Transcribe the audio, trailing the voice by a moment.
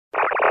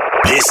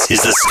This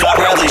is the Scott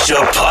Radley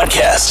Show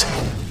podcast.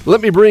 Let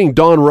me bring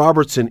Don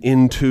Robertson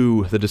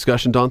into the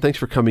discussion. Don, thanks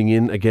for coming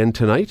in again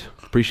tonight.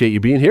 Appreciate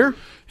you being here.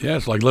 Yeah,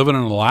 it's like living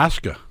in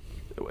Alaska.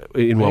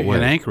 In what way?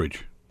 In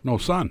Anchorage. No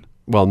sun.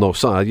 Well, no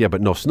sun. Yeah,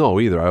 but no snow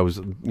either. I was,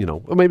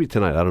 well, maybe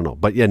tonight. I don't know.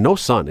 But yeah, no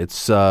sun.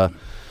 It's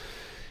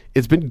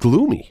been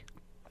gloomy.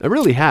 It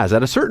really has.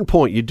 At a certain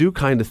point, you do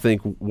kind of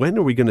think, when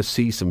are we going to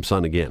see some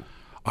sun again?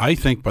 I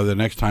think by the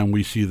next time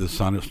we see the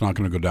sun, it's not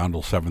going to go down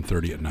till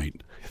 7:30 at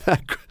night.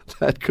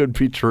 That could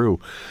be true.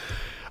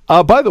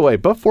 By the way,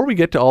 before we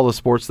get to all the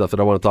sports stuff that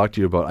I want to talk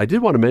to you about, I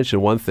did want to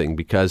mention one thing,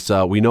 because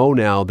we know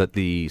now that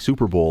the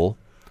Super Bowl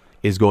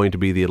is going to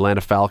be the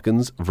Atlanta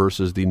Falcons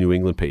versus the New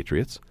England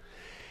Patriots.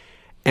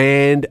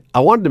 And I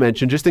wanted to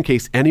mention, just in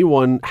case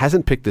anyone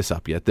hasn't picked this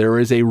up yet, there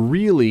is a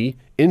really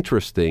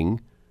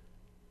interesting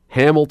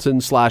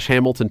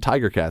Hamilton/Hamilton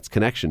Tiger Cats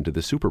connection to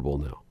the Super Bowl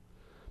now.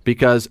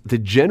 Because the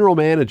general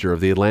manager of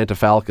the Atlanta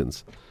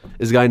Falcons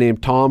is a guy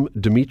named Tom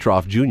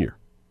Dimitroff Jr.,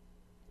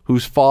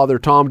 whose father,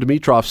 Tom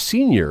Dimitroff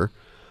Sr.,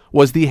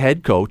 was the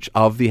head coach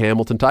of the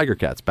Hamilton Tiger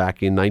Cats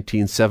back in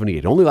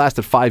 1978. Only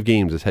lasted 5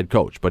 games as head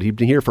coach, but he'd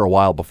been here for a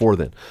while before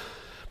then.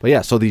 But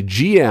yeah, so the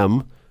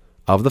GM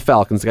of the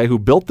Falcons, the guy who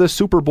built this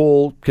Super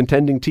Bowl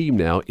contending team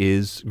now,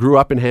 grew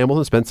up in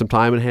Hamilton, spent some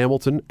time in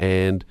Hamilton,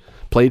 and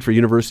played for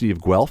University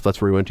of Guelph. That's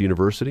where he went to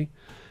university.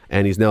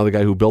 And he's now the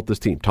guy who built this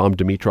team, Tom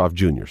Dimitroff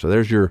Jr. So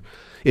there's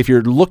if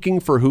you're looking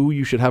for who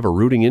you should have a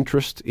rooting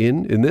interest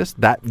in this,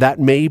 that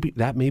may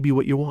be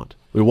what you want.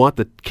 We want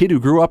the kid who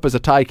grew up as a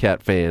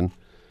Tie-Cat fan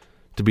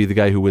to be the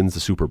guy who wins the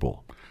Super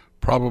Bowl.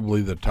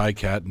 Probably the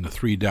Tie-Cat and the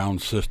 3-down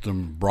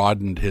system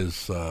broadened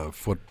his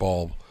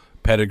football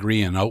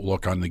pedigree and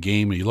outlook on the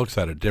game. He looks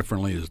at it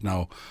differently. Is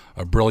now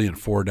a brilliant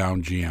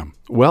 4-down GM.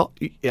 Well,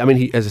 I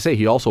mean, as I say,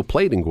 he also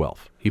played in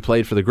Guelph. He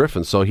played for the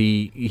Griffins, so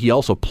he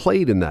also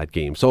played in that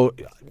game. So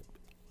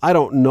I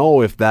don't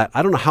know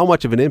how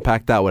much of an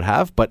impact that would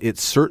have, but it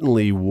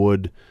certainly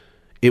would.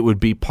 It would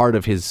be part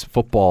of his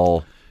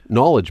football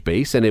knowledge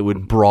base, and it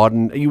would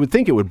broaden. You would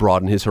think it would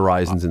broaden his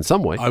horizons in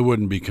some way. I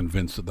wouldn't be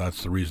convinced that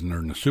that's the reason they're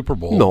in the Super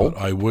Bowl. No, but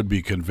I would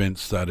be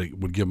convinced that it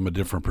would give them a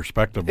different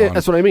perspective on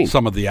that's what I mean.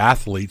 Some of the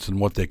athletes and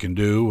what they can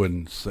do,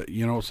 and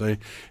say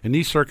in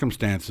these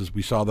circumstances,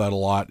 we saw that a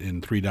lot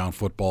in 3-down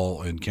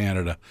football in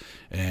Canada,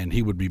 and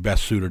he would be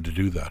best suited to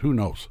do that. Who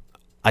knows?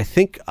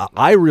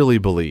 I really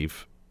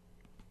believe,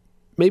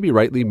 maybe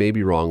rightly,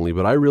 maybe wrongly,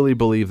 but I really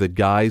believe that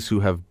guys who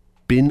have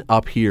been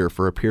up here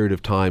for a period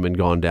of time and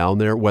gone down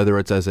there, whether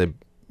it's as a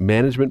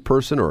management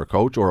person or a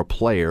coach or a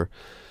player,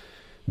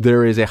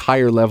 there is a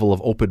higher level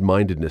of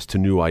open-mindedness to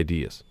new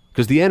ideas.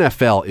 Because the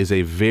NFL is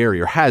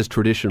has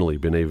traditionally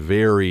been a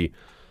very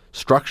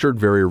structured,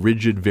 very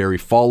rigid, very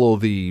follow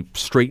the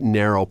straight and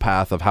narrow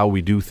path of how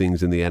we do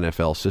things in the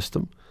NFL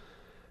system.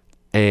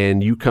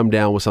 And you come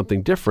down with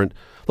something different.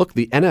 Look,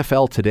 the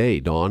NFL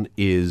today, Don,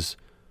 is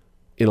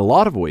in a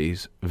lot of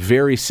ways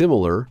very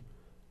similar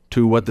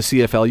to what the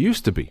CFL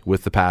used to be,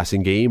 with the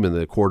passing game and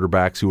the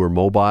quarterbacks who are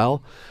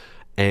mobile.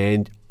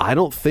 And I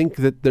don't think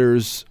that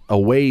there's a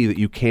way that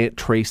you can't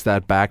trace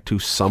that back to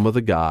some of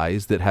the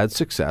guys that had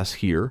success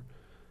here.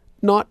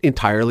 Not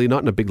entirely,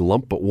 not in a big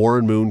lump, but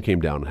Warren Moon came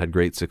down and had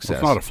great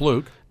success. Well, it's not a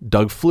fluke.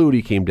 Doug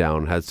Flutie came down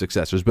and had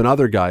success. There's been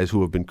other guys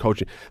who have been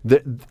coaching.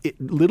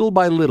 Little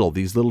by little,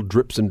 these little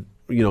drips and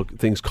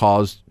things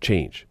cause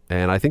change.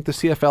 And I think the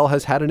CFL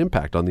has had an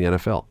impact on the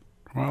NFL.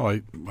 Well,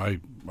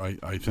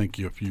 I think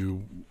if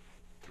you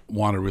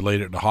want to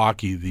relate it to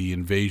hockey, the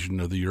invasion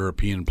of the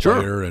European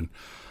player and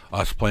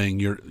us playing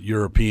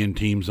European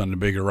teams on the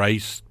bigger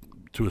ice,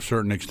 to a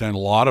certain extent, a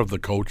lot of the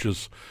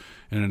coaches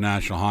in the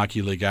National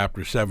Hockey League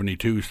after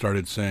 72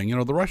 started saying,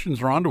 the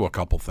Russians are onto a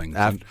couple things.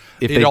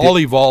 It all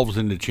evolves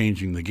into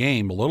changing the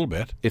game a little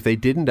bit. If they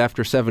didn't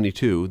after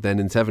 72, then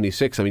in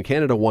 76,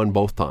 Canada won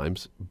both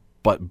times,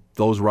 but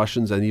those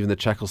Russians and even the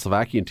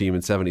Czechoslovakian team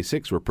in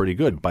 76 were pretty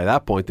good. By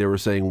that point, they were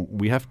saying,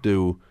 we have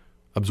to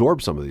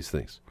absorb some of these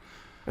things.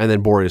 And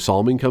then Boris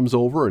Salming comes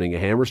over and Inge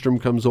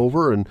Hammerstrom comes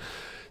over, and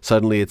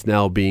suddenly it's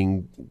now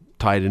being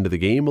tied into the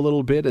game a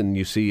little bit, and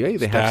you see, hey,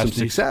 they have some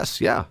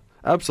success. Yeah,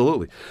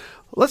 absolutely.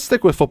 Let's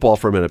stick with football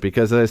for a minute,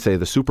 because as I say,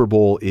 the Super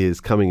Bowl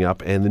is coming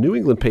up, and the New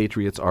England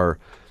Patriots are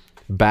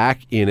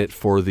back in it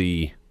for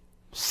the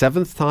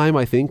 7th time,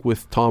 I think,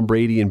 with Tom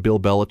Brady and Bill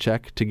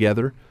Belichick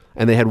together.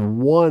 And they had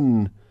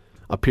one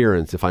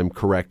appearance, if I'm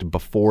correct,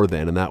 before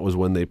then, and that was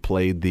when they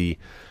played the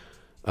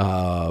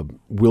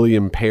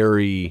William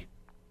Perry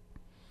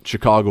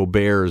Chicago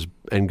Bears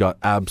and got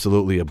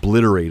absolutely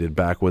obliterated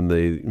back when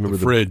they remember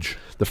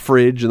the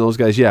fridge and those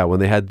guys. Yeah, when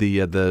they had the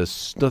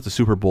not the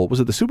Super Bowl, was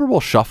it the Super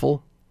Bowl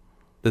Shuffle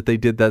that they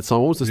did that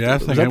song? What was the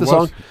was that the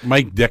song?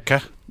 Mike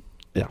Ditka.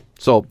 Yeah.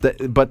 So,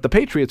 but the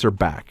Patriots are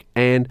back,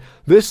 and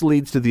this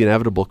leads to the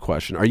inevitable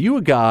question: are you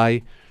a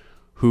guy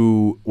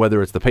who,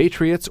 whether it's the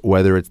Patriots,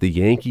 whether it's the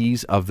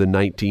Yankees of the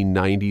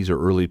 1990s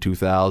or early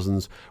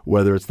 2000s,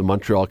 whether it's the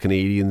Montreal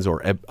Canadiens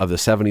or of the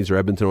 70s or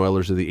Edmonton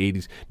Oilers of the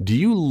 80s, do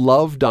you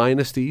love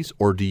dynasties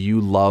or do you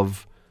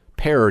love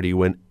parity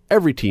when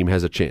every team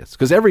has a chance,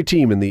 because every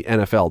team in the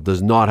NFL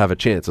does not have a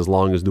chance as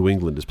long as New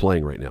England is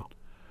playing right now.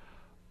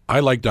 I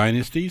like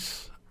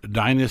dynasties.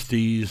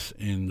 Dynasties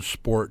in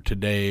sport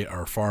today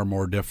are far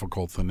more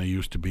difficult than they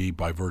used to be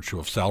by virtue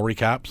of salary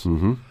caps.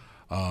 Mm-hmm.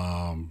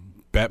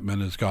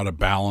 Bettman has got a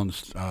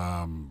balanced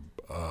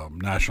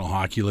National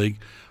Hockey League.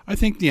 I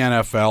think the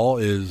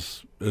NFL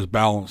is as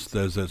balanced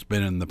as it's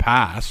been in the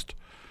past.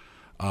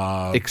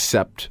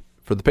 Except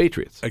for the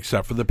Patriots.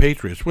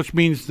 Which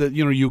means that,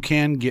 you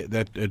can get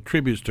that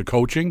attributes to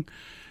coaching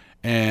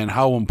and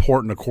how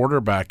important a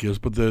quarterback is.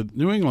 But the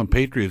New England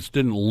Patriots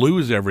didn't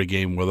lose every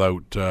game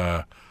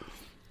without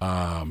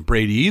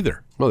Brady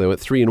either. Well, they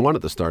went 3-1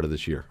 at the start of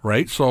this year.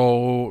 Right,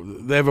 so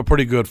they have a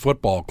pretty good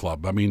football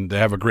club. I mean, they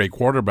have a great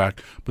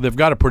quarterback, but they've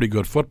got a pretty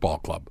good football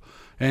club.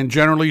 And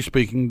generally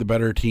speaking, the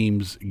better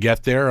teams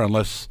get there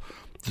unless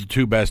the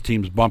two best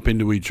teams bump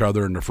into each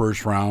other in the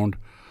first round,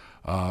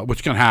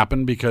 which can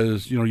happen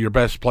because, your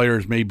best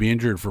players may be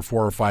injured for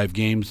 4 or 5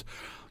 games.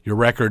 Your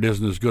record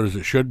isn't as good as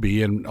it should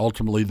be, and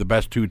ultimately the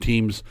best two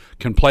teams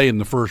can play in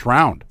the first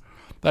round.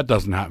 That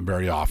doesn't happen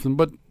very often,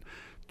 but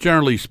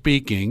generally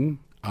speaking,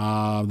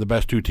 the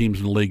best two teams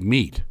in the league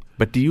meet.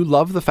 But do you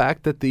love the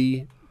fact that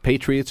the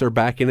Patriots are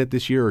back in it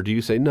this year, or do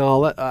you say,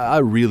 no, I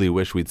really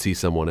wish we'd see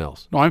someone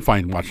else? No, I'm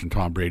fine watching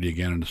Tom Brady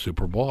again in the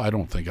Super Bowl. I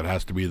don't think it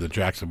has to be the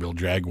Jacksonville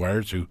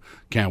Jaguars who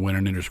can't win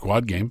an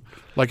inter-squad game.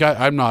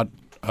 I'm not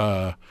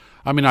I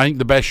think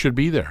the best should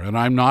be there, and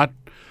I'm not.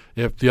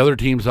 If the other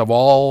teams have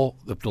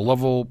if the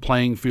level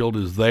playing field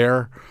is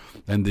there,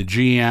 and the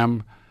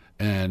GM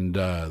and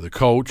the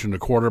coach and the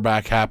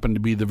quarterback happen to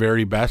be the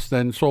very best,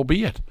 then so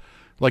be it.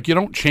 You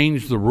don't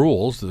change the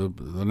rules, the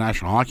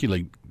National Hockey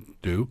League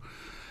do.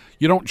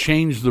 You don't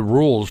change the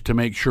rules to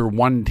make sure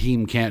one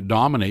team can't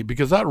dominate,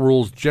 because that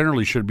rules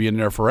generally should be in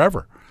there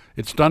forever.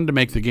 It's done to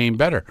make the game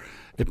better.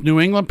 If New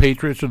England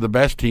Patriots are the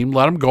best team,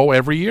 let them go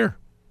every year.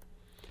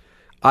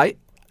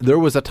 There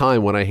was a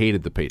time when I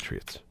hated the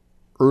Patriots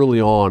early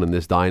on in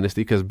this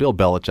dynasty, because Bill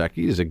Belichick,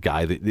 he is a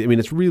guy that,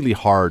 it's really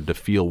hard to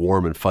feel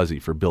warm and fuzzy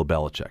for Bill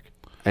Belichick.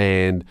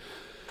 And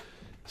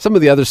some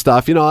of the other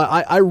stuff,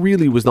 I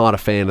really was not a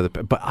fan of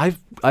but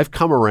I've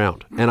come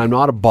around, and I'm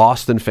not a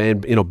Boston fan.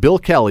 Bill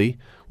Kelly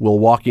will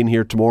walk in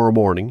here tomorrow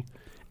morning,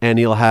 and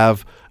he'll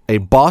have a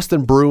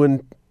Boston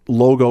Bruin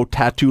logo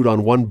tattooed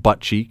on one butt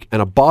cheek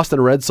and a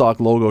Boston Red Sox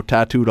logo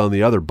tattooed on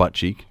the other butt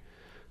cheek.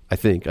 I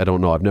think. I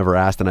don't know. I've never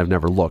asked and I've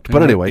never looked.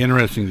 But anyway.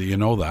 Interesting that you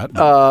know that.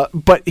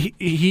 But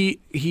he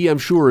I'm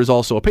sure, is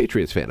also a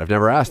Patriots fan. I've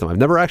never asked him. I've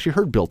never actually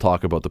heard Bill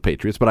talk about the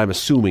Patriots, but I'm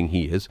assuming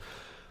he is.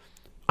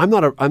 I'm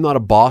not a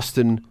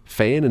Boston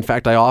fan. In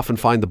fact, I often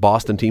find the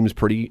Boston teams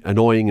pretty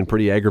annoying and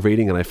pretty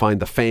aggravating, and I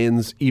find the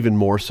fans even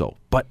more so.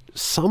 But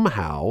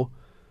somehow,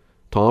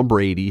 Tom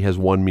Brady has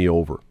won me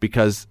over,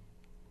 because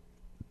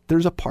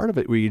there's a part of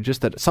it where you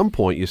just, at some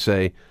point, you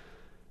say,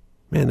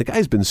 man, the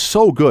guy's been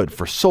so good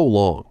for so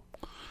long.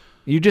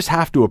 You just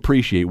have to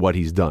appreciate what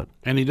he's done.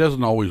 And he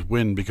doesn't always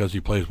win because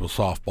he plays with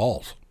soft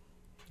balls.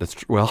 That's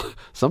true. Well,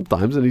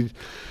 sometimes, and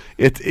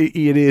it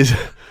is.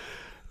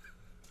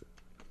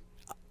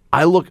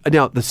 I look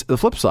now. The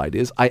flip side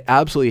is, I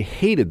absolutely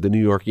hated the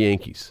New York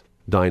Yankees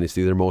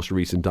dynasty, their most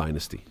recent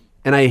dynasty,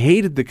 and I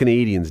hated the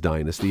Canadiens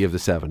dynasty of the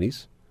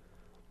 70s.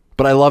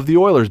 But I love the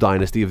Oilers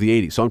dynasty of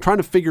the 80s. So I'm trying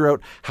to figure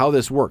out how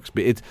this works.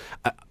 But it's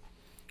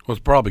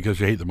probably because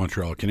you hate the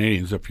Montreal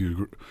Canadiens. If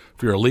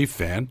you're a Leaf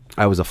fan,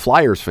 I was a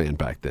Flyers fan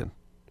back then.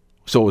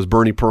 So it was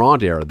Bernie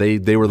Parent era.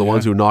 They were the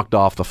ones who knocked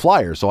off the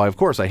Flyers. So of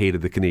course I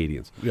hated the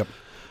Canadiens. Yep.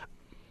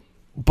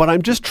 But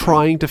I'm just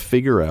trying to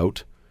figure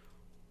out.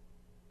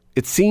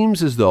 It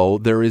seems as though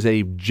there is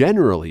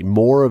generally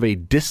more of a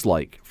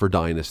dislike for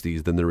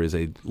dynasties than there is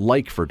a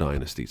like for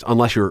dynasties,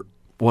 unless you're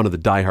one of the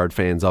diehard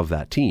fans of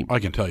that team. I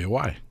can tell you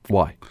why.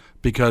 Why?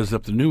 Because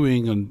if the New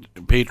England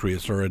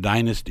Patriots are a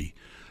dynasty,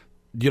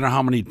 do you know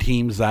how many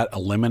teams that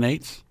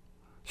eliminates?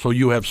 So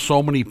you have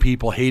so many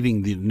people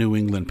hating the New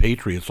England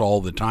Patriots all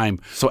the time.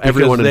 So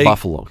everyone in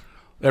Buffalo.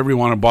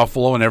 Everyone in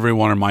Buffalo and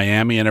everyone in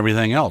Miami and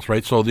everything else,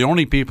 right? So the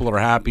only people that are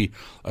happy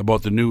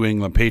about the New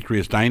England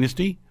Patriots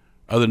dynasty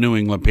are the New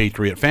England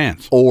Patriot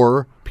fans.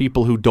 Or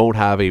people who don't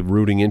have a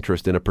rooting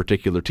interest in a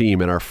particular team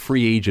and are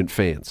free agent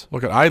fans.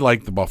 Look, I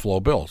like the Buffalo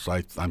Bills.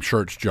 I'm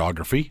sure it's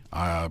geography.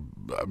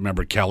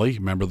 Remember Kelly?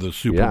 Remember the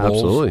Super Bowls? Yeah,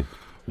 absolutely.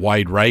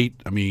 Wide right.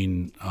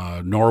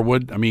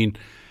 Norwood.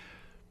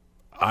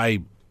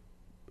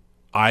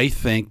 I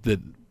think that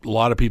a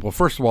lot of people,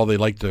 first of all, they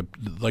like to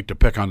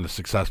pick on the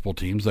successful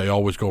teams. They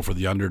always go for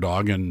the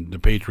underdog, and the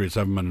Patriots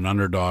haven't been an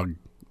underdog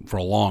for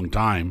a long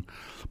time.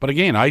 But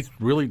again, I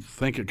really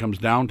think it comes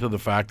down to the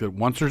fact that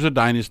once there's a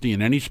dynasty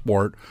in any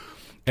sport,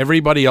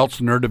 everybody else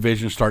in their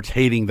division starts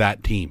hating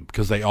that team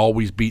because they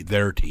always beat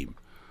their team.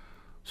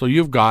 So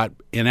you've got,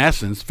 in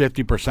essence,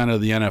 50% of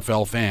the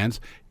NFL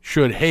fans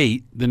should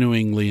hate the New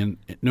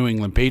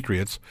England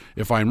Patriots,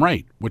 if I'm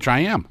right, which I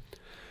am.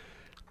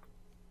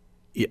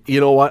 You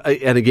know what?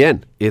 And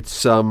again,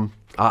 it's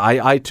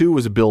I too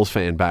was a Bills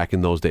fan back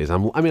in those days.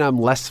 I'm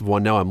less of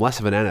one now. I'm less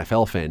of an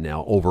NFL fan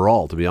now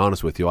overall, to be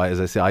honest with you. As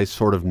I say, I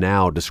sort of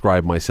now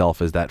describe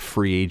myself as that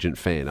free agent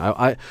fan.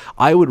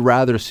 I would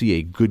rather see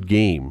a good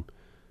game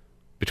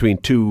between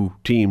two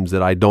teams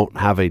that I don't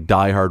have a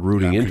diehard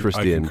rooting interest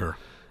in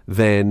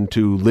than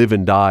to live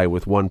and die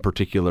with one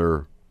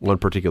particular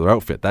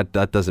outfit.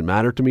 That doesn't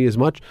matter to me as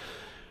much.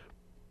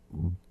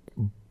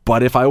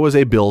 But if I was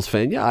a Bills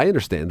fan, yeah, I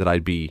understand that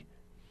I'd be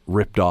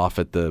ripped off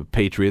at the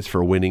Patriots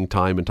for winning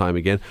time and time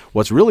again.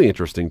 What's really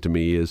interesting to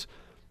me is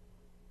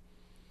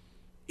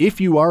if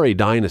you are a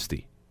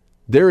dynasty,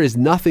 there is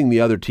nothing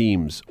the other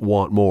teams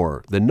want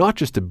more than not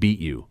just to beat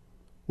you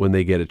when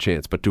they get a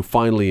chance, but to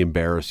finally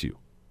embarrass you.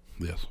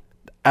 Yes.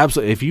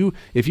 Absolutely.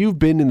 If you've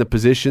been in the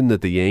position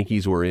that the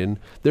Yankees were in,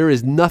 there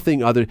is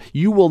nothing other.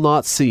 You will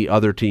not see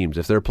other teams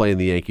if they're playing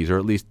the Yankees, or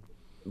at least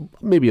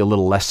maybe a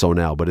little less so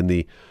now, but in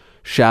the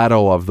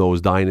shadow of those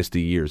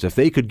dynasty years, if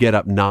they could get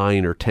up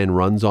 9 or 10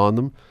 runs on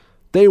them,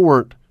 they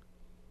weren't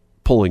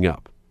pulling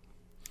up.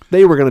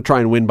 They were going to try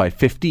and win by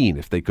 15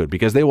 if they could,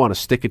 because they want to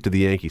stick it to the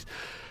Yankees.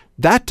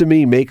 That to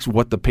me makes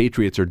what the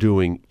Patriots are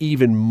doing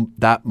even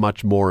that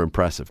much more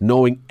impressive,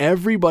 knowing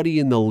everybody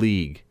in the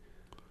league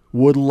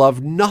would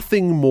love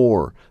nothing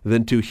more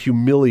than to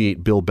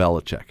humiliate Bill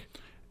Belichick.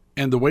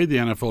 And the way the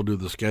NFL do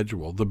the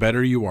schedule, the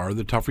better you are,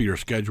 the tougher your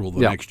schedule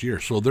the next year.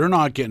 So they're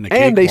not getting a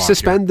cakewalk. And they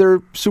suspend their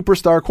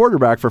superstar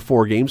quarterback for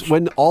 4 games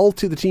when all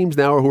to the teams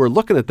now who are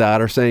looking at that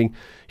are saying,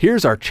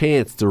 here's our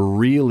chance to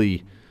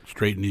really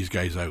straighten these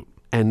guys out.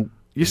 And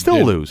you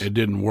still lose. It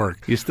didn't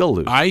work. You still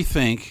lose. I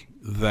think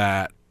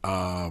that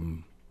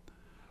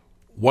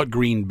what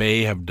Green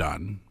Bay have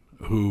done,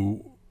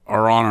 who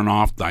are on and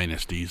off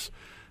dynasties,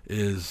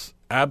 is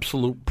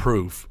absolute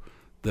proof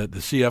that the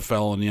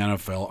CFL and the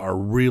NFL are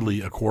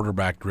really a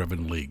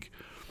quarterback-driven league.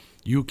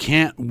 You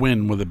can't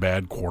win with a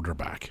bad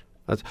quarterback.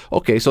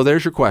 Okay, so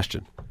there's your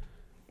question.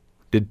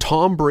 Did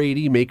Tom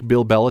Brady make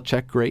Bill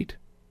Belichick great?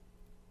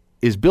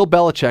 Is Bill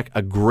Belichick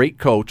a great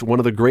coach, one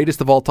of the greatest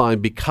of all time,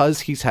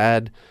 because he's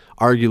had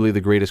arguably the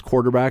greatest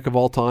quarterback of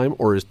all time?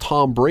 Or is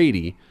Tom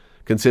Brady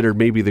considered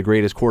maybe the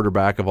greatest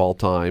quarterback of all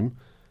time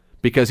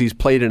because he's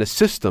played in a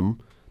system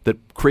that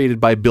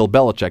created by Bill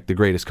Belichick, the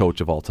greatest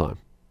coach of all time?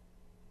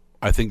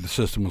 I think the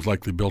system was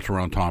likely built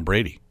around Tom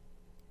Brady.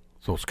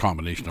 So it's a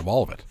combination of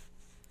all of it.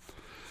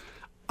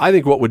 I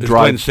think what would Is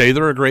drive... Glenn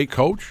Sather a great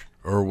coach?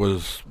 Or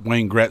was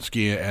Wayne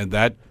Gretzky and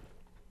that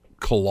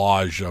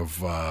collage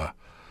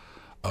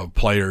of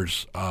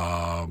players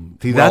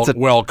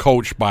well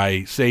coached by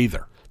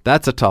Sather?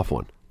 That's a tough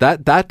one.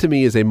 That to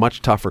me is a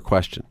much tougher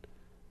question,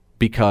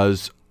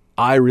 because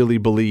I really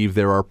believe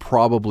there are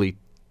probably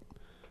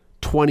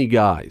 20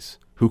 guys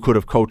who could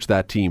have coached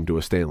that team to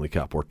a Stanley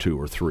Cup, or 2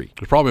 or 3.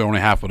 There's probably only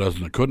half a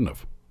dozen that couldn't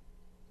have.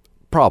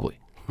 Probably.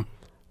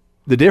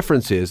 The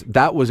difference is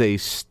that was a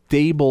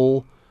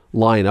stable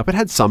lineup. It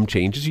had some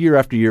changes. Year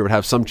after year it would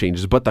have some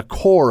changes, but the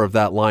core of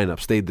that lineup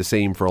stayed the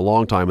same for a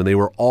long time, and they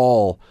were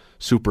all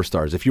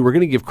superstars. If you were going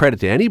to give credit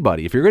to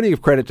anybody, if you're going to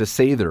give credit to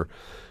Sather,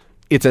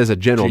 it's as a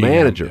general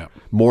manager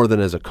more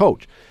than as a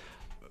coach.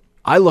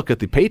 I look at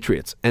the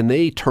Patriots, and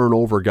they turn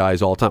over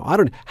guys all the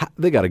time.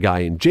 They got a guy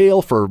in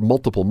jail for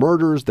multiple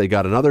murders. They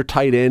got another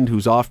tight end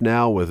who's off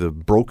now with a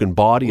broken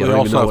body. Well, they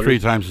also have 3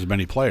 times as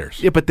many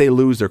players. Yeah, but they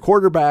lose their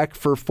quarterback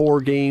for 4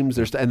 games,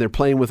 and they're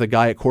playing with a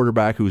guy at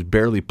quarterback who's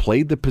barely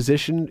played the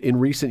position in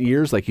recent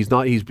years. Like he's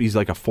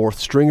like a 4th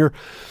stringer.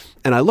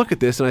 And I look at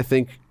this and I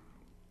think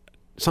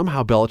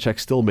somehow Belichick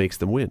still makes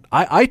them win.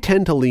 I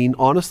tend to lean,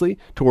 honestly,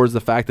 towards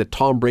the fact that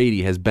Tom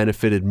Brady has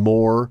benefited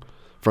more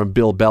from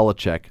Bill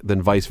Belichick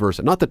than vice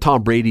versa. Not that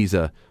Tom Brady's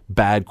a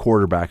bad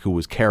quarterback who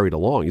was carried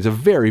along. He's a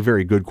very,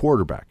 very good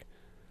quarterback.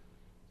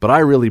 But I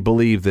really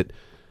believe that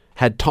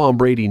had Tom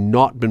Brady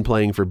not been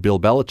playing for Bill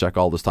Belichick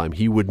all this time,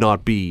 he would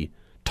not be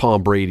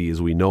Tom Brady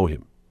as we know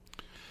him.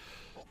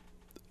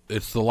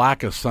 It's the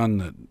lack of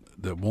sun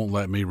that won't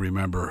let me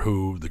remember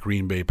who the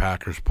Green Bay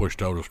Packers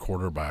pushed out as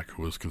quarterback,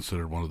 who was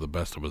considered one of the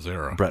best of his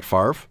era. Brett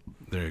Favre?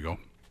 There you go.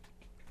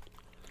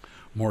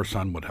 More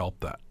sun would help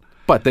that.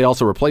 But they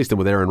also replaced him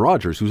with Aaron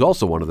Rodgers, who's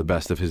also one of the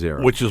best of his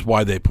era. Which is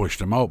why they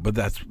pushed him out. But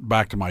that's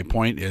back to my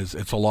point, is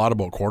it's a lot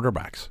about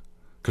quarterbacks.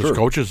 Because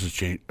coaches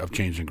have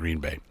changed in Green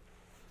Bay.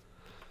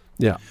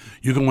 Yeah.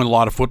 You can win a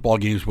lot of football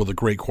games with a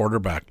great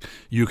quarterback.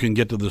 You can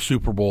get to the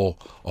Super Bowl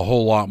a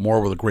whole lot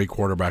more with a great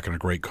quarterback and a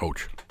great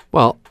coach.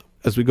 Well,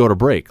 as we go to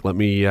break, let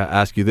me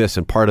ask you this,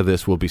 and part of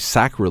this will be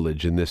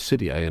sacrilege in this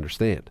city, I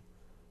understand.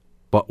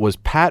 But was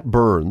Pat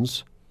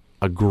Burns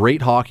a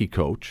great hockey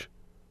coach,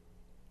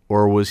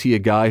 or was he a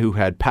guy who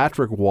had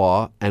Patrick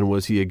Waugh, and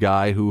was he a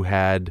guy who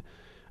had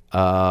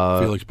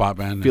Felix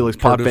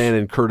Potvin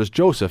and Curtis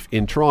Joseph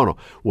in Toronto?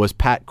 Was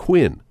Pat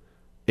Quinn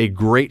a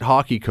great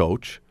hockey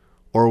coach,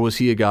 or was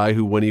he a guy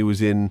who, when he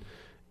was in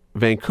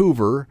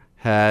Vancouver,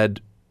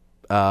 had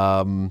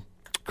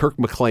Kirk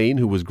McLean,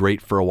 who was great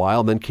for a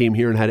while, and then came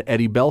here and had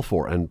Eddie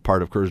Belfour and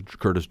part of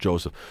Curtis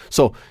Joseph?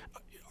 So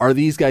are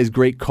these guys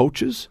great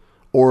coaches,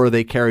 or are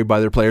they carried by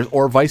their players,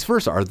 or vice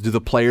versa? Do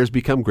the players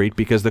become great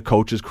because the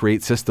coaches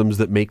create systems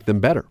that make them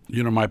better?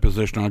 You know my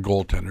position on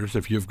goaltenders.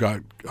 If you've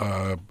got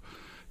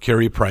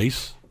Carey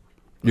Price,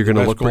 you're going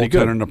to look pretty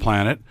good. Goaltender on the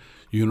planet.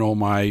 You know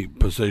my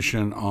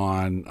position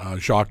on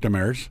Jacques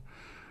Demers.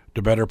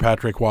 The better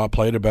Patrick Waugh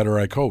play, the better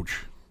I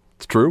coach.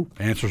 It's true.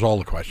 Answers all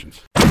the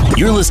questions.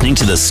 You're listening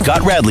to The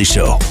Scott Radley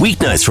Show,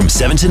 weeknights from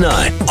 7 to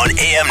 9 on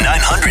AM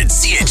 900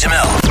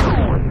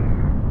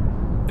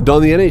 CHML.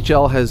 Don, the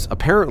NHL has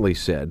apparently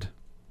said,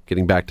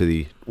 getting back to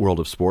the world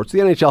of sports, the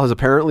NHL has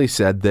apparently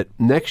said that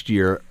next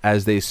year,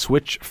 as they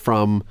switch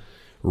from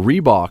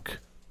Reebok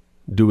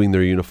doing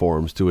their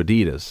uniforms to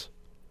Adidas,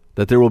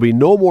 that there will be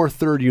no more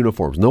third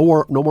uniforms, no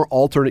more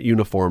alternate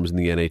uniforms in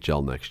the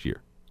NHL next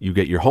year. You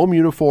get your home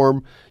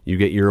uniform, you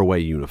get your away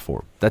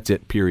uniform. That's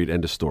it, period,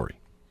 end of story.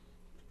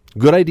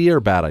 Good idea or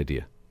bad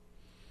idea?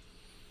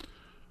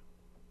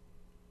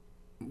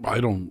 I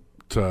don't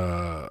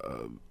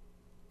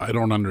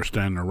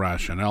understand the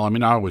rationale. I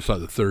mean, I always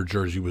thought the third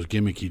jersey was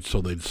gimmicky so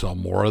they'd sell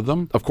more of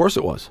them. Of course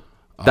it was.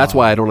 That's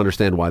why I don't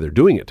understand why they're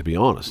doing it, to be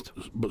honest.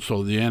 But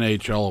so the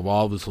NHL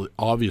have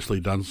obviously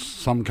done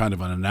some kind of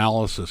an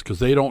analysis, because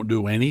they don't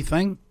do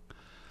anything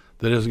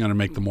that isn't going to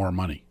make them more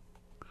money.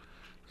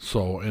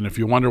 So, and if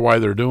you wonder why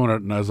they're doing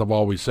it, and as I've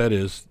always said,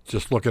 is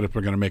just look at if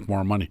they're going to make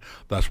more money.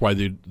 That's why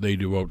they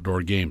do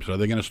outdoor games. Are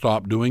they going to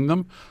stop doing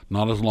them?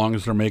 Not as long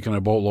as they're making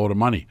a boatload of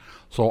money.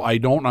 So I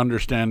don't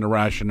understand the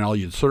rationale.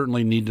 You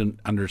certainly need to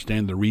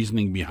understand the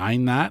reasoning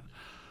behind that.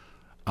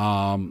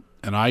 And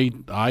I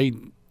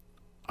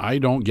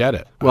don't get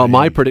it. Well,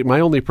 my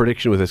only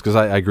prediction with this, because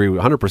I agree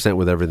 100%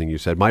 with everything you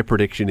said, my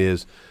prediction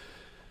is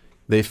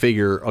they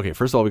figure, okay,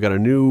 first of all, we got a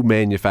new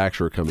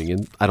manufacturer coming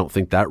in. I don't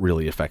think that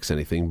really affects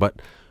anything,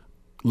 but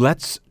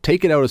let's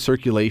take it out of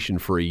circulation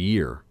for a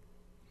year,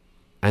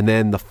 and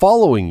then the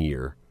following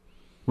year,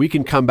 we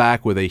can come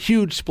back with a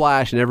huge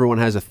splash and everyone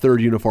has a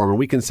third uniform, and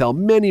we can sell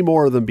many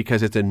more of them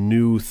because it's a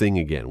new thing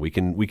again. We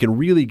can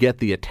really get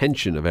the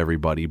attention of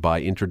everybody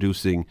by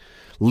introducing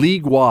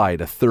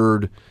league-wide a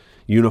third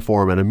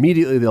uniform, and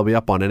immediately they'll be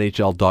up on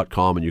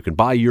NHL.com, and you can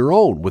buy your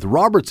own with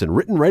Robertson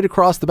written right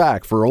across the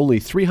back for only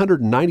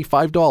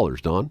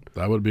 $395, Don.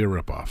 That would be a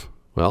ripoff.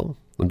 Well,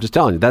 I'm just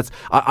telling you. That's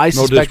I no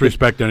suspect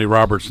disrespect to any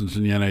Robertsons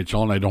in the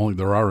NHL, and I don't think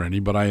there are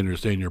any, but I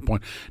understand your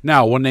point.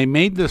 Now, when they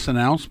made this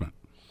announcement,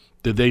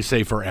 did they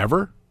say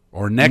forever?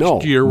 Or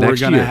next year we're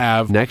going to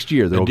have next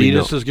year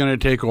Adidas is going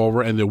to take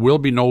over, and there will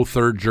be no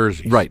third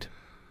jerseys. Right.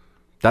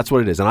 That's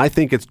what it is. And I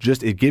think it's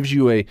just, it gives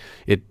you it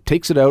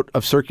takes it out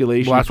of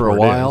circulation for a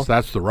while.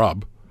 That's the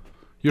rub.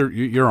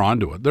 You're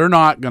onto it. They're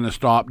not going to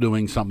stop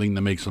doing something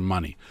that makes them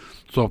money.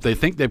 So if they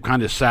think they've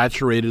kind of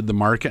saturated the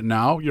market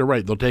now, you're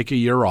right. They'll take a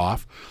year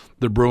off.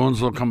 The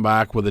Bruins will come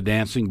back with a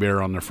dancing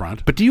bear on their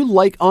front. But do you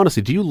like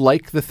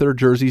the third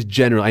jerseys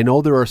generally? I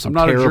know there are some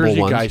terrible ones. I'm not a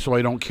jersey guy, so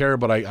I don't care,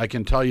 but I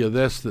can tell you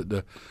this,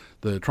 that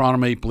the Toronto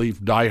Maple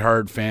Leaf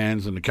diehard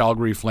fans and the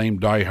Calgary Flame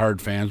diehard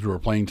fans who are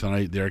playing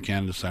tonight at the Air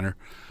Canada Centre,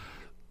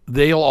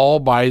 they'll all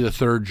buy the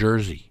third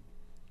jersey.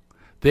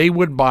 They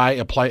would buy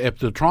if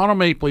the Toronto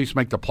Maple Leafs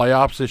make the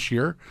playoffs this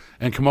year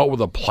and come out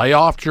with a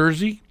playoff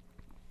jersey,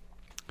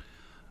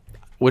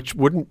 which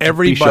wouldn't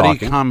everybody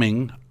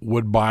coming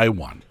would buy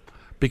one,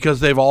 because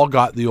they've all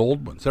got the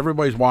old ones.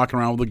 Everybody's walking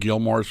around with a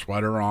Gilmore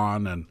sweater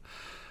on and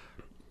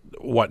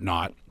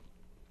whatnot.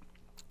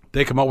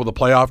 They come out with a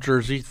playoff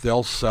jersey,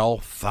 they'll sell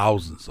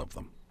thousands of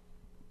them.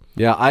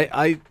 Yeah,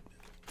 I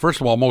first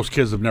of all, most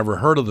kids have never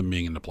heard of them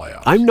being in the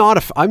playoffs.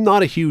 I'm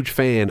not a huge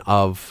fan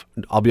of,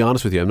 I'll be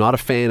honest with you, I'm not a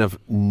fan of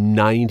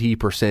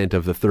 90%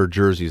 of the third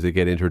jerseys that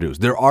get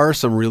introduced. There are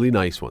some really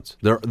nice ones.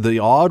 The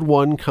odd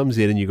one comes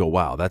in and you go,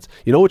 wow, that's,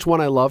 you know which one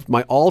I loved?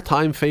 My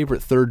all-time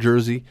favorite third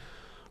jersey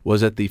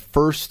was at the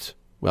first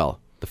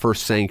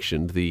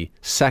sanctioned, the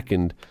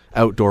second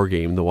outdoor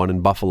game, the one in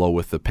Buffalo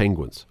with the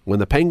Penguins. When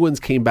the Penguins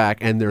came back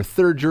and their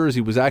third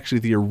jersey was actually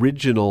the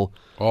original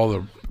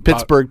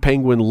Pittsburgh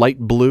Penguin light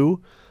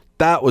blue.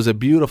 That was a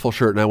beautiful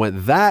shirt, and I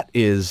went,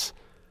 that's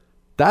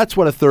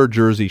what a third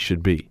jersey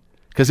should be,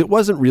 because it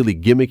wasn't really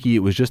gimmicky. It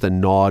was just a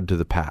nod to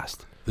the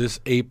past. This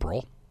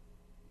April,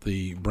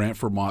 the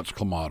Brantford Mott's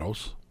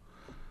Clamatos,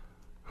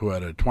 who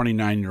had a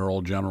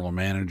 29-year-old general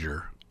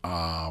manager,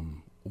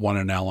 won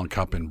an Allen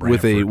Cup in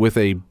Brantford. With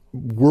a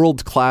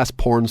world-class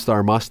porn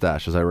star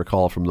mustache, as I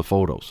recall from the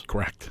photos.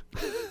 Correct.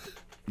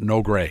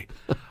 No gray.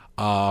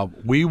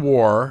 We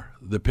wore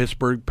the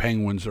Pittsburgh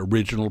Penguins'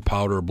 original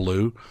powder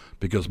blue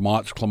because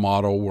Mott's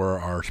Clamato were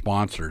our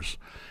sponsors,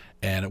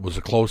 and it was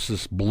the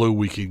closest blue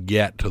we could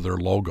get to their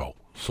logo.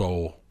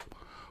 So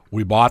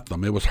we bought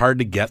them. It was hard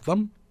to get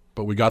them,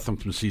 but we got them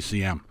from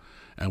CCM,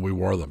 and we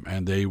wore them.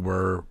 And they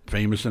were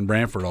famous in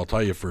Brantford, I'll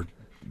tell you, for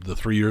the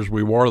 3 years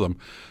we wore them.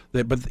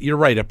 But you're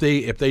right. If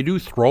they do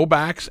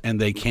throwbacks, and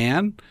they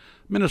can,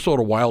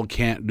 Minnesota Wild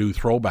can't do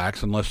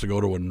throwbacks unless they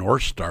go to a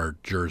North Star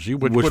jersey,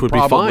 which would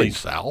probably be fine.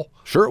 Sell.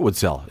 Sure, it would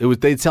sell.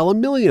 They'd sell 1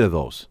 million of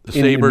those. The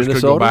Sabres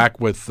could go back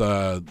with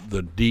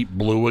the deep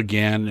blue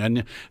again,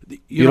 and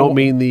you don't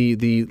mean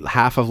the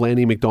half of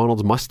Lanny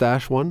McDonald's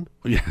mustache one?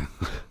 Yeah.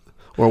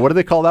 Or what do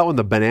they call that one?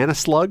 The banana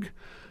slug?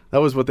 That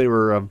was what they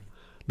were...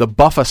 the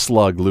buffa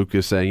slug, Luke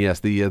is saying. Yes,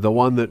 the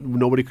one that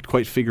nobody could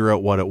quite figure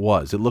out what it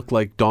was. It looked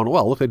like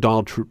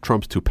Donald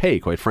Trump's toupee,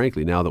 quite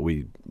frankly, now that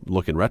we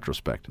look in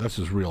retrospect. That's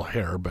his real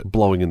hair, but...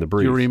 blowing in the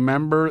breeze. Do you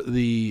remember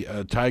the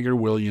Tiger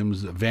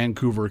Williams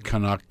Vancouver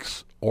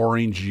Canucks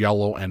orange,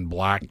 yellow, and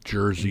black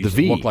jerseys? The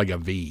V. Looked like a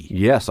V.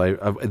 Yes, I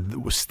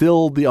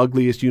still the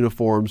ugliest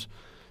uniforms,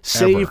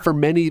 save for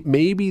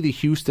maybe the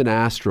Houston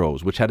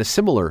Astros, which had a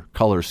similar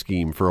color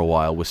scheme for a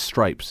while with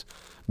stripes.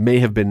 May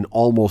have been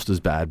almost as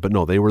bad, but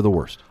no, they were the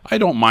worst. I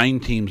don't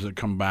mind teams that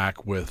come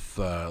back with,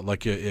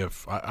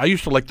 if I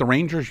used to like the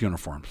Rangers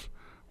uniforms,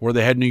 where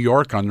they had New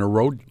York on their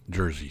road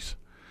jerseys.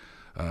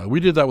 We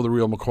did that with the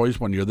Real McCoys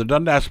one year. The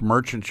Dundas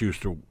Merchants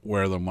used to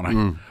wear them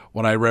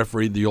when I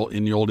refereed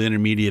in the old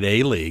Intermediate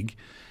A League,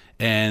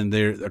 and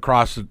they're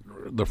across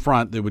the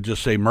front they would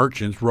just say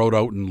Merchants, wrote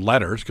out in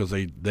letters because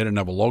they didn't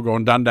have a logo,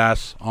 and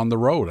Dundas on the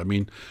road. I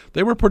mean,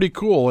 they were pretty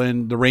cool,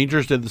 and the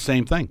Rangers did the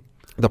same thing.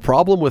 The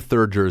problem with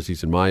third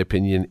jerseys, in my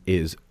opinion,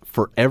 is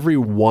for every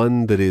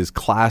one that is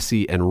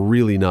classy and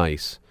really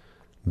nice,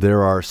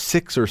 there are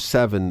 6 or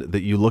 7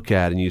 that you look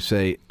at and you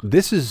say,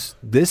 this is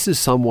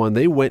someone,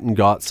 they went and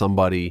got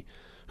somebody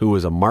who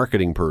was a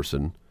marketing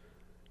person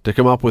to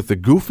come up with the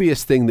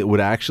goofiest thing that would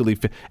actually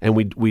fit, and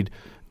we'd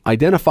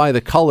identify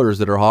the colors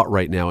that are hot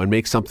right now and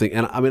make something.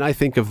 And I mean, I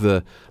think of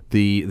the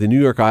New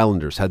York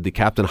Islanders had the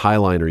Captain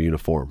Highliner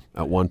uniform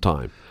at one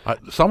time.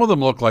 Some of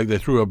them look like they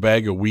threw a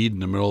bag of weed in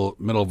the middle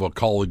of a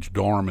college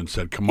dorm and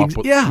said, come up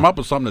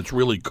with something that's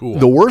really cool.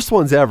 The worst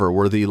ones ever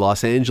were the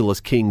Los Angeles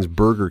Kings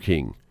Burger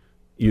King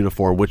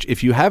uniform, which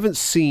if you haven't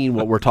seen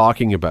what we're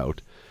talking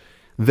about,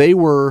 they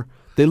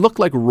looked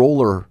like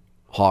roller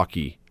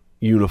hockey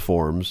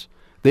uniforms.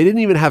 They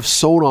didn't even have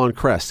sewn on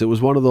crests. It was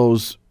one of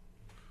those,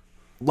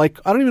 like,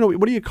 I don't even know,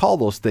 what do you call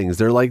those things?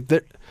 They're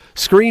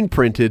screen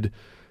printed,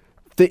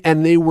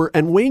 and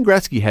Wayne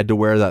Gretzky had to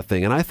wear that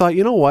thing. And I thought,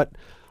 you know what?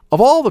 Of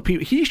all the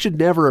people, he should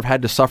never have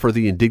had to suffer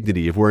the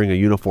indignity of wearing a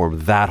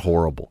uniform that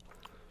horrible.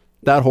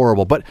 That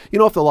horrible. But, you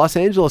know, if the Los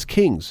Angeles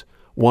Kings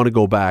want to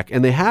go back,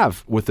 and they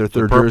have with their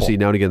third jersey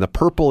now and again, the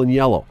purple and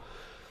yellow.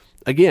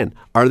 Again,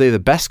 are they the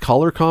best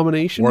color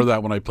combination? Or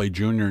that when I played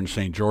junior in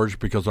St. George,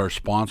 because our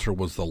sponsor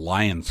was the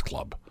Lions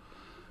Club.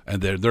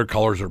 And their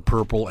colors are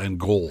purple and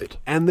gold.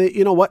 And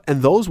you know what?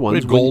 And those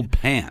ones, gold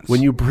pants.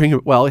 When you bring,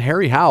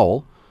 Harry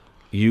Howell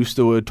used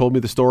to have told me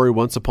the story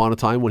once upon a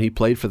time when he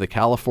played for the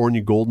California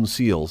Golden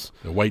Seals.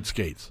 The white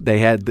skates. They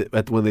had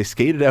when they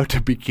skated out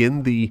to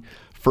begin the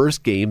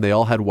first game, they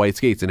all had white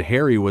skates, and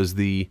Harry was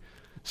the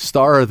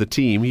star of the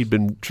team. He'd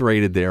been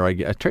traded there,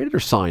 traded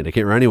or signed, I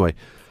can't remember. Anyway,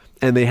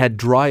 and they had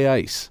dry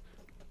ice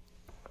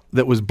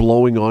that was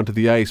blowing onto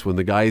the ice when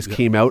the guys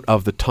came out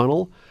of the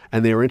tunnel.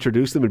 And they were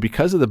introduced them, and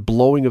because of the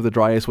blowing of the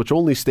dry ice, which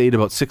only stayed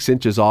about 6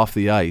 inches off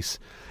the ice,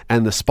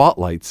 and the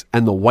spotlights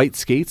and the white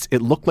skates,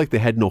 it looked like they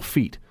had no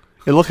feet.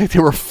 It looked like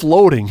they were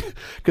floating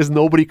because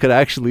nobody could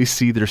actually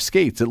see their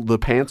skates. The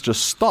pants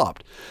just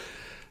stopped.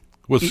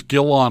 With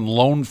skill on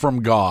loan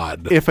from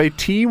God. If a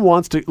team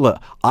wants to, look,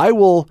 I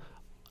will,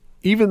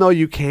 even though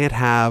you can't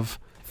have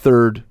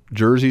third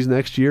jerseys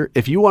next year,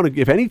 if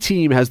any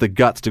team has the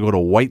guts to go to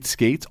white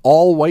skates,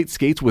 all white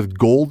skates with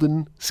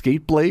golden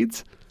skate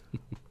blades,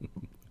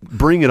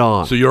 bring it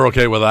on. So you're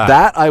okay with that?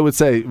 That, I would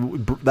say,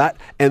 that,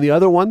 and the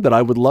other one that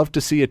I would love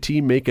to see a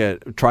team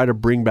try to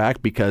bring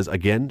back, because,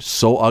 again,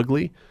 so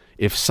ugly,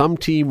 if some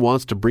team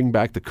wants to bring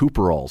back the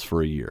Cooperalls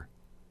for a year.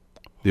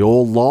 The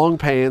old long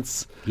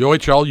pants. The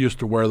OHL used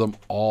to wear them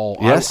all.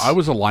 Yes. I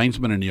was a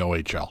linesman in the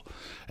OHL,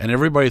 and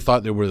everybody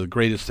thought they were the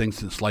greatest thing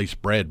since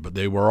sliced bread, but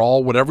they were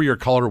all, whatever your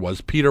color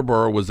was.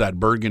 Peterborough was that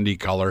burgundy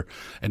color,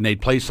 and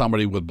they'd play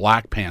somebody with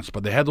black pants,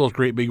 but they had those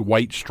great big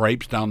white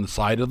stripes down the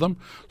side of them.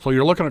 So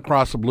you're looking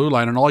across the blue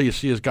line, and all you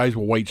see is guys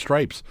with white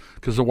stripes,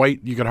 because the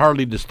white, you could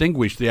hardly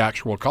distinguish the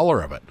actual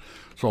color of it.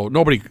 So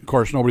nobody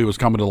was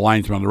coming to the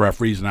linesmen and the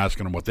referees and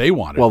asking them what they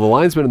wanted. Well, the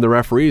linesmen and the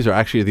referees are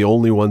actually the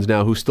only ones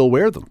now who still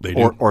wear them. They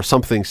do. Or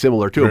something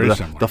similar to it. Very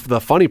similar.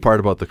 The funny part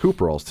about the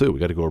Cooperalls, too, we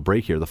got to go to a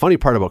break here. The funny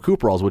part about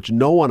Cooperalls, which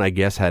no one, I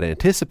guess, had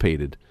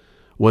anticipated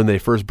when they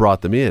first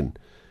brought them in,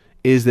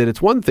 is that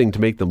it's one thing to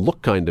make them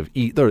look kind of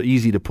they're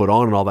easy to put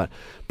on and all that,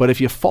 but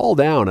if you fall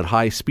down at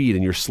high speed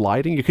and you're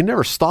sliding, you can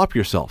never stop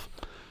yourself.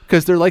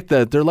 Because they're like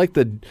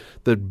the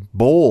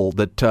bowl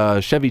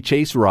that Chevy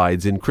Chase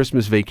rides in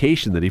Christmas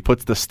Vacation that he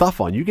puts the stuff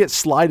on. You get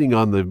sliding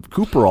on the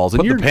Cooperalls,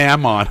 and you're the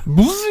Pam on.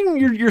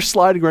 You're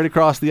sliding right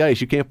across the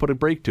ice. You can't put a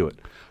brake to it.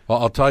 Well,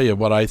 I'll tell you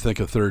what I think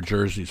of third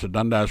jerseys. The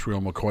Dundas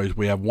Real McCoys,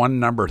 we have one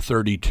number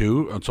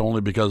 32. It's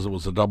only because it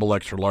was a double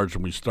extra large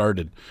when we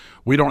started.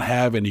 We don't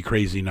have any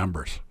crazy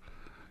numbers.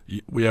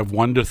 We have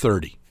 1 to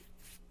 30.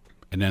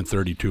 And then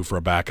 32 for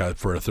a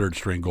for a third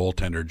string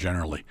goaltender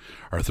generally,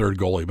 our third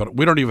goalie. But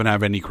we don't even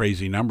have any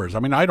crazy numbers.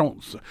 I mean, I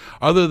don't,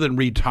 other than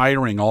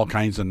retiring all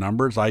kinds of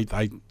numbers,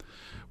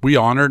 we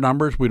honor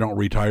numbers. We don't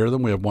retire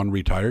them. We have one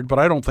retired. But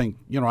I don't think,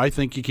 I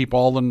think you keep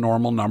all the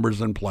normal numbers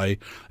in play,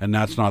 and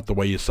that's not the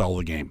way you sell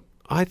the game.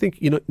 I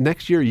think,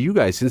 next year you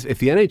guys, since if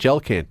the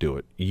NHL can't do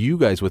it, you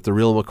guys with the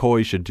real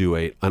McCoy should do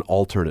an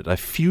alternate, a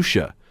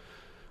fuchsia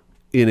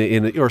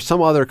or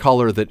some other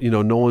color that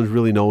no one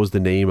really knows the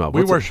name of.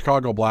 We wear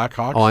Chicago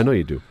Blackhawks. Oh, I know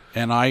you do.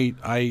 And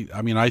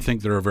I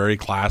think they're very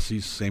classy,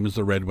 same as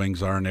the Red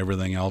Wings are and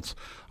everything else.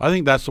 I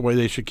think that's the way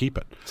they should keep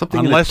it.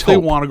 Unless they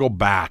want to go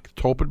back.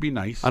 Taupe would be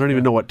nice. I don't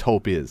even know what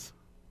taupe is.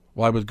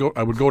 Well, I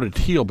would go to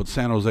teal, but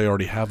San Jose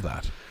already have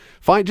that.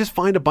 Just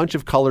find a bunch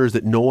of colors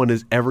that no one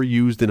has ever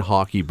used in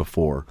hockey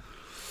before.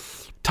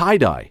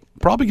 Tie-dye.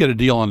 Probably get a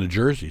deal on the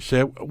jersey.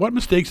 Say, what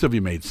mistakes have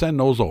you made? Send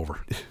those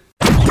over.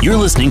 You're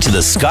listening to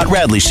The Scott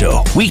Radley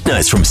Show,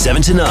 weeknights from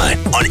 7 to 9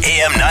 on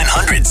AM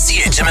 900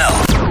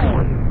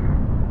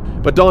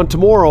 CHML. But Don,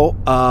 tomorrow,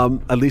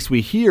 at least we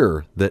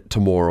hear that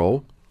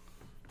tomorrow,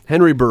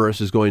 Henry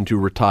Burris is going to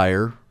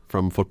retire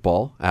from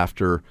football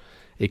after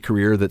a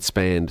career that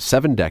spanned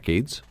 7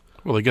 decades.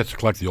 Well, he gets to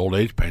collect the old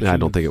age pension. I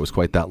don't think it was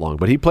quite that long,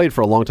 but he played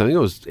for a long time. I think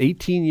it was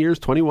 18 years,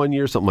 21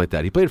 years, something like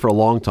that. He played for a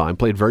long time,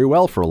 played very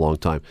well for a long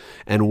time,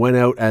 and went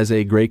out as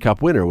a Grey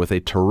Cup winner with a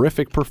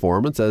terrific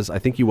performance, as I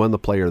think he won the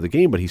player of the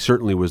game, but he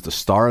certainly was the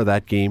star of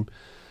that game.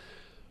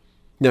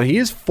 Now, he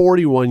is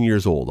 41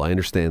 years old. I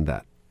understand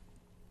that.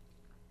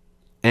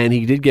 And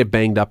he did get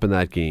banged up in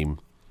that game.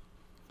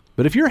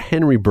 But if you're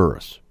Henry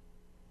Burris,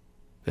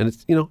 and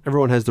it's,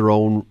 everyone has their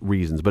own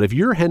reasons, but if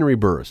you're Henry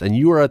Burris and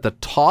you are at the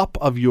top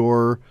of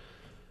your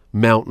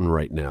mountain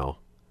right now,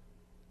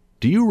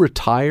 do you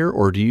retire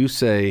or do you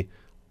say,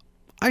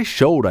 I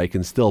showed I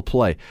can still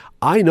play.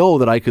 I know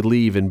that I could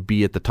leave and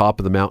be at the top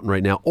of the mountain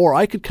right now, or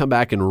I could come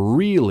back and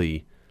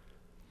really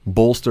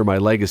bolster my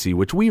legacy,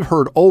 which we've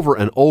heard over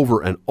and over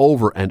and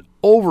over and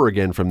over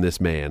again from this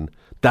man.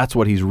 That's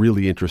what he's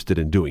really interested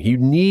in doing. He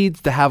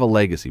needs to have a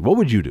legacy. What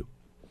would you do?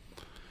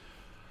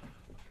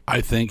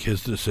 I think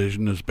his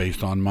decision is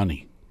based on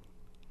money.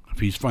 If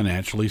he's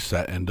financially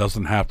set and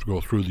doesn't have to go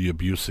through the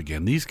abuse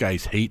again. These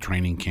guys hate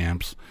training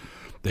camps.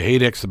 They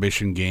hate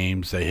exhibition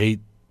games. They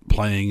hate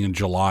playing in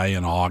July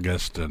and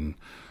August and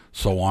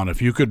so on. If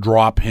you could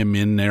drop him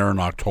in there in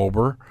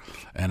October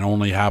and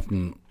only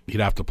he'd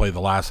have to play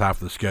the last half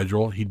of the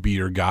schedule, he'd be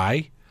your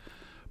guy.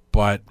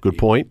 But good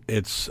point.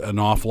 It's an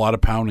awful lot of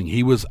pounding.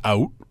 He was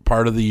out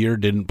part of the year,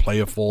 didn't play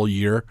a full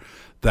year.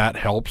 That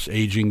helps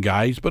aging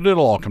guys, but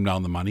it'll all come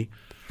down to money.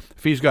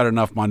 If he's got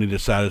enough money to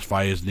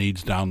satisfy his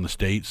needs down in the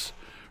States,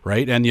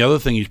 right? And the other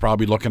thing he's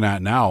probably looking at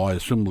now, I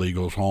assume he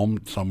goes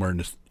home somewhere in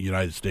the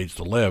United States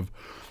to live,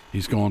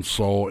 he's going,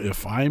 so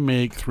if I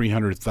make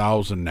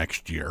 $300,000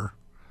 next year,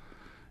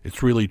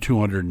 it's really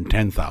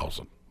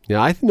 $210,000.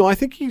 Yeah, I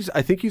think he's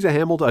a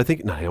Hamilton. I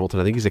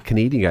think he's a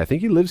Canadian guy. I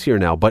think he lives here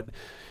now, but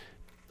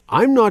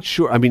I'm not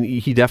sure. I mean,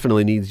 he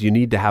definitely you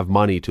need to have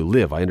money to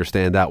live. I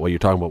understand that, what you're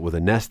talking about with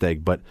a nest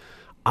egg, but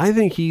I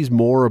think he's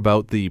more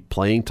about the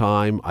playing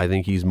time. I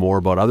think he's more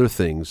about other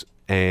things.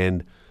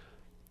 And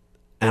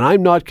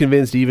I'm not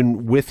convinced,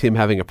 even with him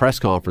having a press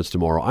conference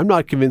tomorrow, I'm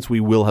not convinced we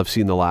will have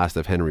seen the last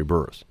of Henry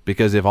Burris.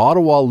 Because if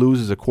Ottawa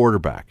loses a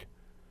quarterback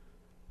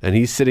and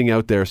he's sitting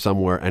out there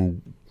somewhere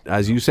and,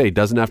 as you say,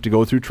 doesn't have to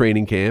go through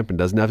training camp and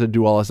doesn't have to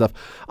do all that stuff,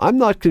 I'm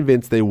not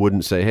convinced they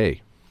wouldn't say,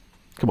 hey,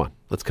 come on,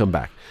 let's come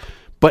back.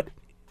 But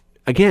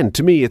again,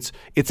 to me, it's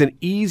an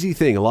easy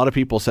thing. A lot of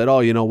people said,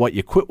 oh, you know what,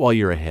 you quit while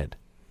you're ahead.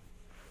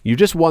 You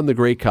just won the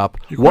Grey Cup.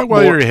 You quit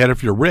while you're ahead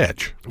if you're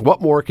rich.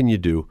 What more can you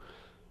do?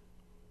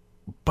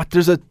 But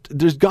there's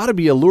got to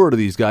be a lure to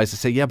these guys to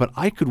say, yeah, but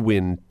I could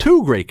win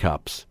 2 Grey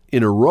Cups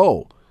in a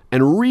row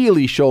and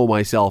really show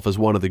myself as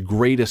one of the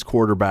greatest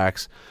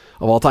quarterbacks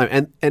of all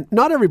time. And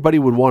not everybody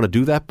would want to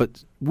do that,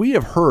 but we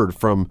have heard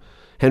from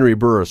Henry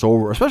Burris,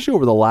 especially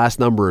over the last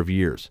number of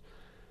years.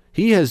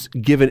 He has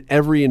given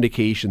every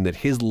indication that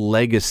his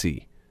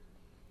legacy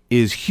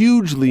is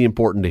hugely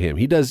important to him.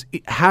 He does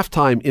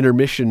halftime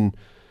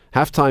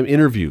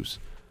interviews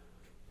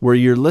where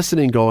you're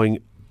listening going,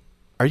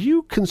 are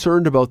you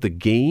concerned about the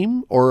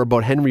game or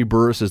about Henry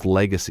Burris's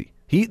legacy?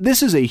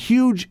 This is a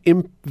huge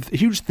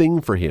thing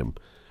for him.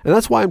 And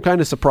that's why I'm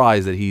kind of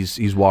surprised that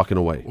he's walking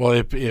away. Well,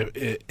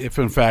 if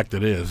in fact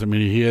it is, I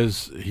mean, he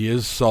is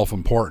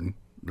self-important.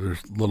 There's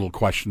little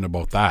question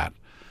about that.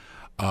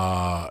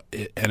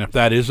 And if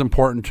that is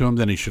important to him,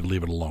 then he should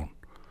leave it alone.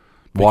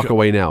 Walk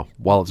away now.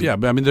 But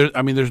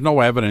there's no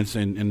evidence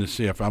in the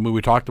CFL. I mean,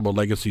 we talked about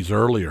legacies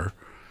earlier,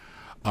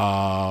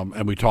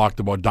 and we talked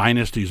about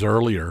dynasties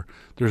earlier.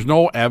 There's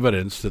no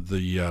evidence that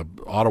the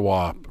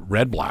Ottawa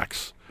Red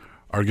Blacks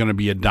are going to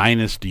be a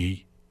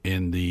dynasty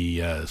in the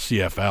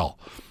CFL.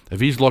 If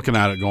he's looking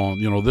at it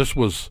going, this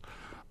was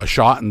a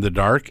shot in the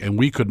dark, and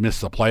we could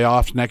miss the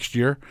playoffs next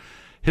year,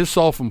 his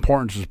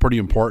self-importance is pretty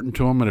important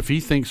to him, and if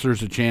he thinks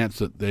there's a chance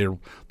that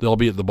they'll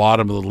be at the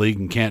bottom of the league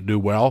and can't do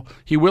well,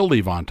 he will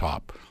leave on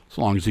top, as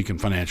long as he can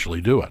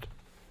financially do it.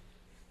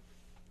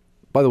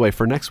 By the way,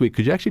 for next week,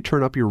 could you actually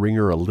turn up your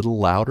ringer a little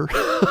louder?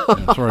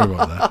 Yeah, sorry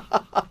about that.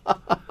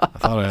 I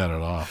thought I had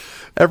it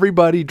off.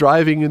 Everybody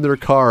driving in their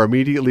car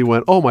immediately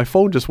went, oh, my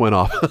phone just went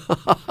off.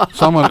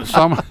 Someone's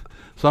probably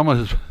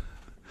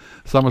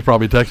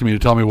texting me to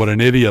tell me what an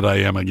idiot I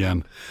am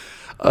again.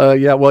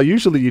 Yeah, well,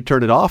 usually you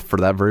turn it off for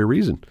that very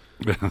reason.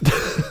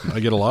 I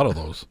get a lot of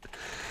those.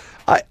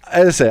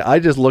 As I say, I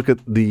just look at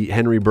the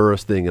Henry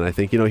Burris thing and I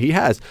think,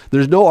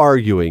 there's no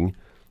arguing,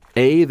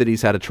 A, that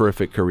he's had a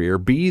terrific career,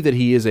 B, that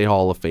he is a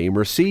Hall of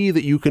Famer, C,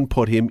 that you can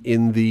put him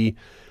in the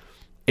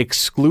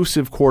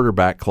exclusive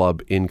quarterback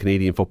club in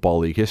Canadian Football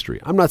League history.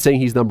 I'm not saying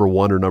he's number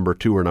 1 or number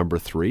 2 or number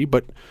 3,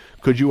 but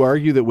could you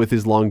argue that with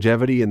his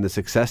longevity and the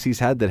success he's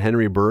had, that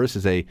Henry Burris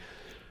is a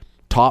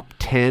top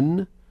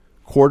 10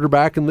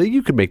 quarterback in the league?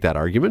 You could make that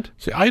argument.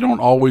 See, I don't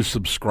always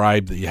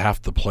subscribe that you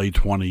have to play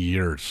 20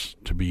 years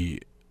to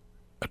be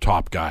a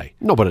top guy.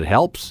 No, but it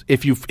helps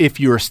if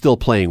you're still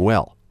playing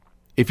well.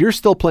 If you're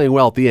still playing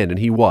well at the end, and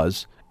he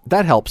was,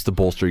 that helps to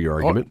bolster your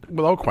argument.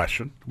 Without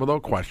question.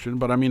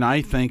 But I mean,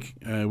 I think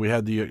we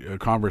had the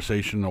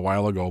conversation a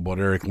while ago about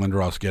Eric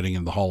Lindros getting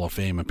in the Hall of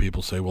Fame, and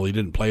people say, well, he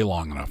didn't play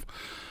long enough.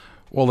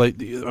 Well,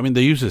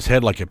 they use his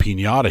head like a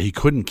piñata. He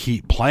couldn't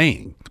keep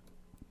playing.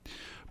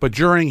 But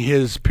during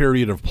his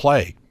period of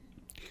play,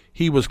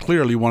 he was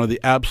clearly one of the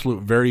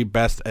absolute very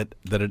best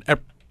that had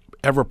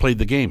ever played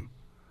the game.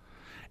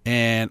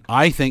 And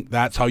I think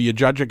that's how you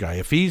judge a guy.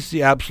 If he's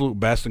the absolute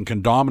best and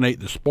can dominate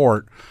the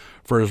sport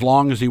for as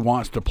long as he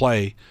wants to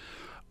play.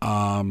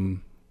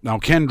 Now,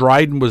 Ken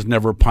Dryden was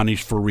never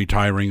punished for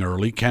retiring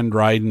early. Ken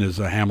Dryden is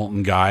a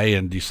Hamilton guy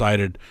and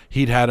decided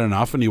he'd had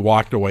enough, and he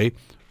walked away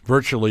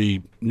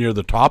virtually near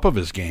the top of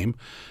his game.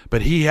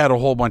 But he had a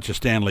whole bunch of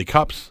Stanley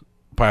Cups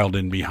piled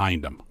in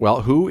behind him.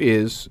 Well, who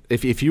is,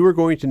 if you were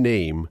going to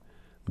name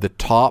the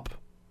top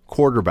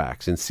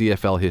quarterbacks in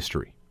CFL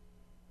history,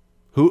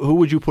 who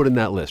would you put in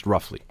that list,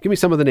 roughly? Give me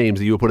some of the names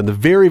that you would put in the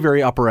very,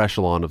 very upper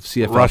echelon of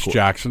CFL. Russ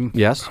Jackson,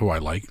 yes, who I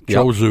like. Yep.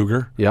 Joe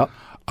Zuger. Yep.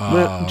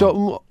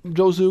 Joe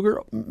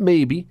Zuger,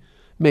 maybe.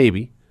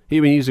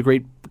 He's a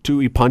great, too.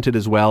 He punted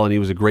as well, and he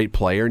was a great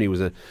player, and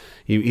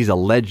he's a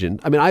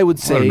legend. I mean, I would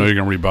say... I don't know you're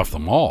going to rebuff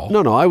them all.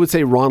 No, I would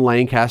say Ron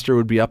Lancaster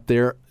would be up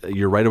there.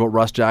 You're right about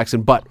Russ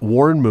Jackson, but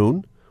Warren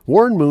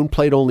Moon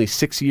played only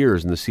 6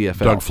 years in the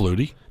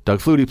CFL. Doug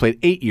Flutie played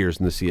 8 years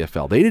in the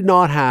CFL. They did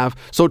not have...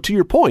 So to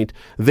your point,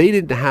 they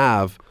didn't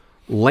have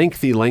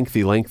lengthy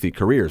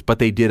careers, but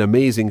they did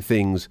amazing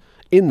things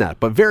in that.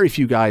 But very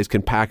few guys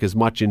can pack as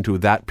much into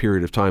that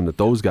period of time that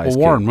those guys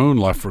can. Warren Moon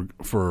left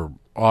for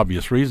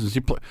obvious reasons.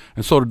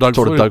 And so did Doug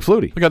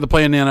Flutie. They got to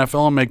play in the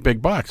NFL and make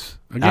big bucks.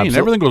 Again, Absolutely.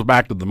 Everything goes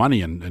back to the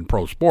money in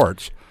pro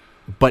sports.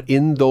 But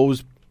in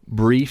those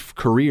brief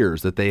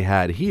careers that they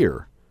had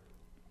here,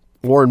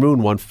 Warren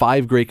Moon won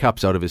 5 Grey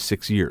Cups out of his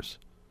 6 years.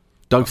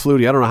 Doug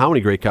Flutie, I don't know how many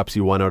Grey Cups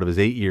he won out of his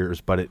 8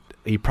 years, but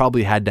he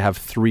probably had to have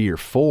 3 or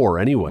 4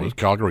 anyway. It was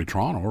Calgary,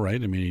 Toronto,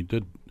 right? I mean, he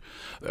did.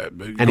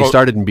 And he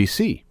started in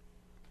BC.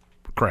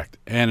 Correct.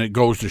 And it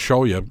goes to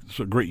show you,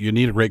 you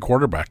need a great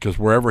quarterback because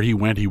wherever he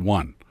went, he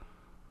won.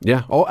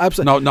 Yeah. Oh,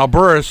 absolutely. Now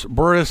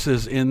Burris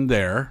is in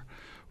there.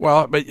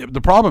 Well, but the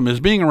problem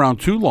is being around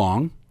too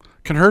long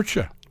can hurt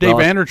you. Dave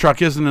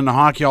Vanderchuk isn't in the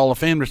Hockey Hall of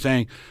Fame. They're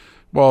saying,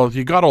 well,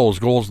 he got all his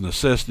goals and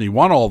assists, and he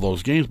won all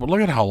those games, but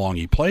look at how long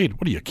he played.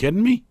 What, are you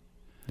kidding me?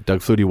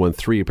 Doug Flutie won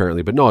 3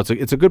 apparently, but no, it's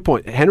a good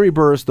point. Henry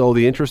Burris, though,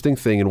 the interesting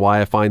thing and why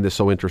I find this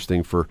so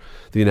interesting for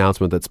the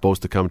announcement that's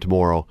supposed to come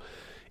tomorrow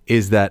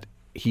is that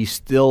he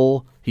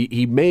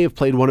may have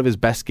played one of his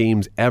best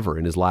games ever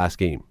in his last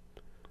game.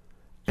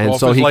 And well,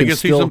 so if his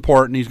legacy's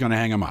important, he's going to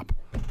hang him up.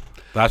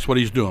 That's what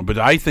he's doing. But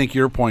I think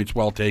your point's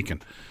well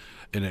taken,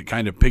 and it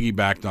kind of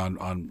piggybacked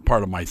on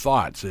part of my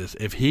thoughts, is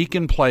if he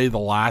can play the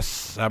last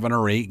 7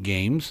 or 8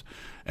 games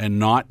and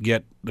not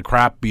get the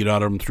crap beat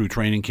out of him through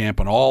training camp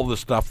and all the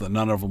stuff that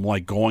none of them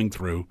like going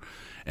through,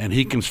 and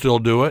he can still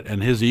do it,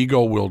 and his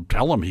ego will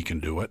tell him he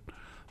can do it,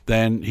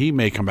 then he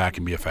may come back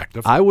and be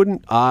effective. I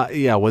wouldn't,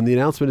 when the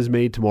announcement is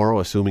made tomorrow,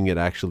 assuming it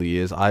actually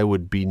is, I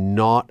would be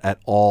not at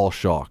all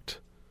shocked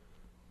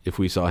if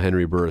we saw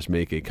Henry Burris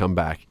make a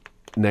comeback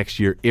next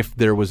year if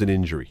there was an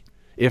injury.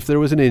 If there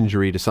was an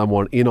injury to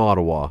someone in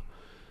Ottawa.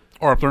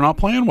 Or if they're not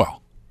playing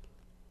well.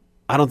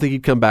 I don't think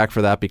he'd come back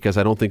for that because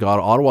I don't think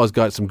Ottawa's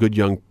got some good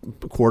young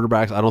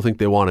quarterbacks. I don't think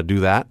they want to do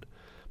that.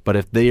 But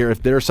if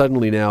they're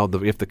suddenly now,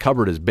 if the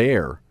cupboard is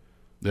bare,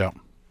 yeah,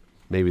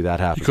 maybe that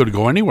happens. He could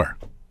go anywhere.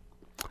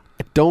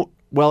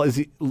 Is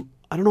he?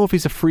 I don't know if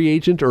he's a free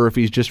agent or if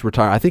he's just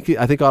retired. I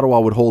think Ottawa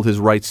would hold his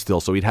rights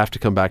still, so he'd have to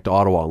come back to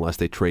Ottawa unless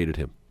they traded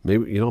him.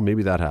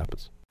 Maybe that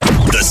happens.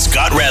 The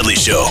Scott Radley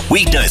Show,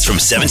 weeknights from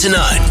 7 to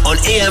 9 on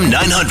AM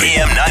 900.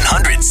 AM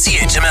 900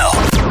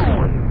 CHML.